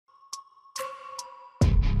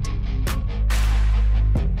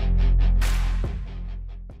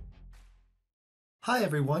Hi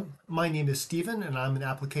everyone, my name is Steven and I'm an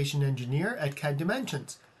application engineer at CAD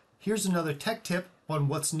Dimensions. Here's another tech tip on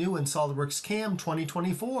what's new in SOLIDWORKS CAM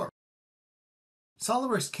 2024.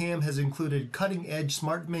 SOLIDWORKS CAM has included cutting-edge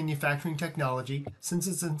smart manufacturing technology since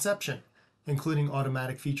its inception, including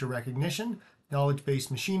automatic feature recognition,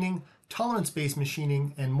 knowledge-based machining, tolerance-based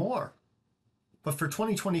machining, and more. But for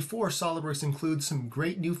 2024, SOLIDWORKS includes some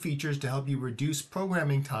great new features to help you reduce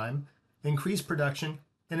programming time, increase production,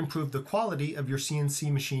 and improve the quality of your CNC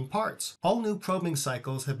machine parts. All new probing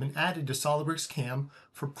cycles have been added to SOLIDWORKS CAM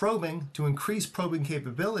for probing to increase probing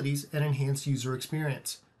capabilities and enhance user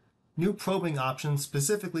experience. New probing options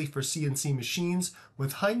specifically for CNC machines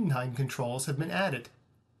with Heidenhain controls have been added.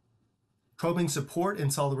 Probing support in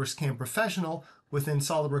SOLIDWORKS CAM Professional within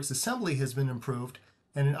SOLIDWORKS Assembly has been improved,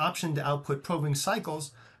 and an option to output probing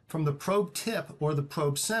cycles from the probe tip or the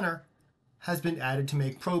probe center has been added to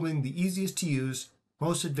make probing the easiest to use,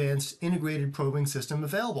 most advanced integrated probing system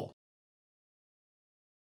available.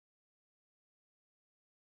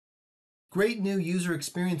 Great new user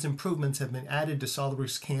experience improvements have been added to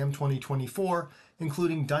SOLIDWORKS CAM 2024,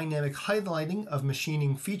 including dynamic highlighting of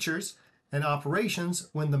machining features and operations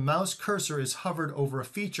when the mouse cursor is hovered over a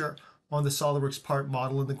feature on the SOLIDWORKS part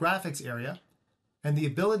model in the graphics area, and the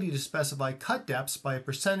ability to specify cut depths by a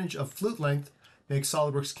percentage of flute length makes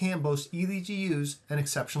SOLIDWORKS CAM both easy to use and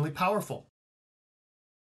exceptionally powerful.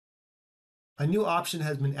 A new option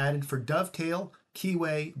has been added for dovetail,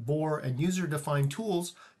 keyway, bore, and user-defined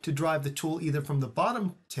tools to drive the tool either from the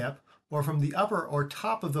bottom tip or from the upper or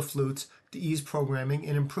top of the flutes to ease programming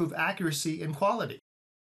and improve accuracy and quality.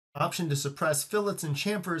 Option to suppress fillets and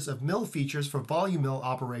chamfers of mill features for volume mill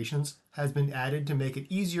operations has been added to make it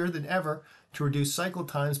easier than ever to reduce cycle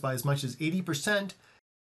times by as much as 80%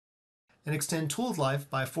 and extend tool life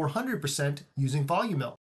by 400% using volume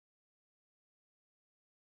mill.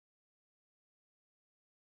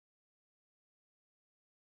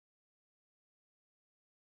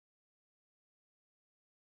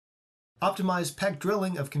 Optimized peck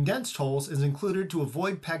drilling of condensed holes is included to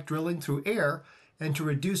avoid peck drilling through air and to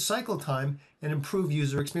reduce cycle time and improve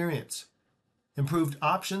user experience. Improved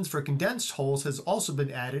options for condensed holes has also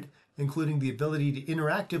been added, including the ability to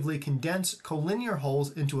interactively condense collinear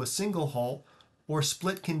holes into a single hole or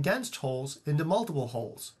split condensed holes into multiple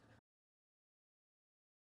holes.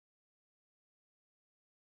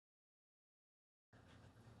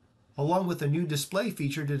 Along with a new display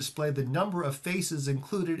feature to display the number of faces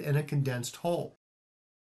included in a condensed hole.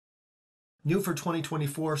 New for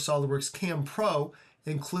 2024 SOLIDWORKS CAM Pro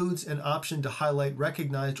includes an option to highlight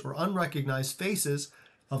recognized or unrecognized faces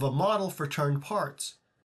of a model for turned parts,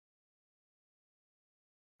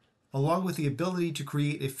 along with the ability to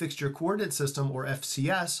create a fixture coordinate system or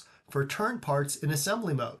FCS for turned parts in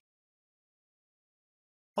assembly mode.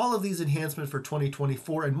 All of these enhancements for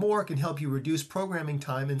 2024 and more can help you reduce programming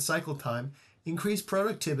time and cycle time, increase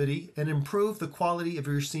productivity, and improve the quality of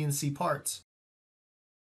your CNC parts.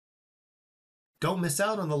 Don't miss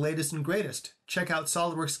out on the latest and greatest. Check out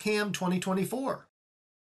SOLIDWORKS CAM 2024.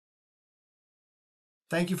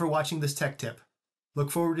 Thank you for watching this tech tip. Look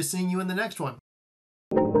forward to seeing you in the next one.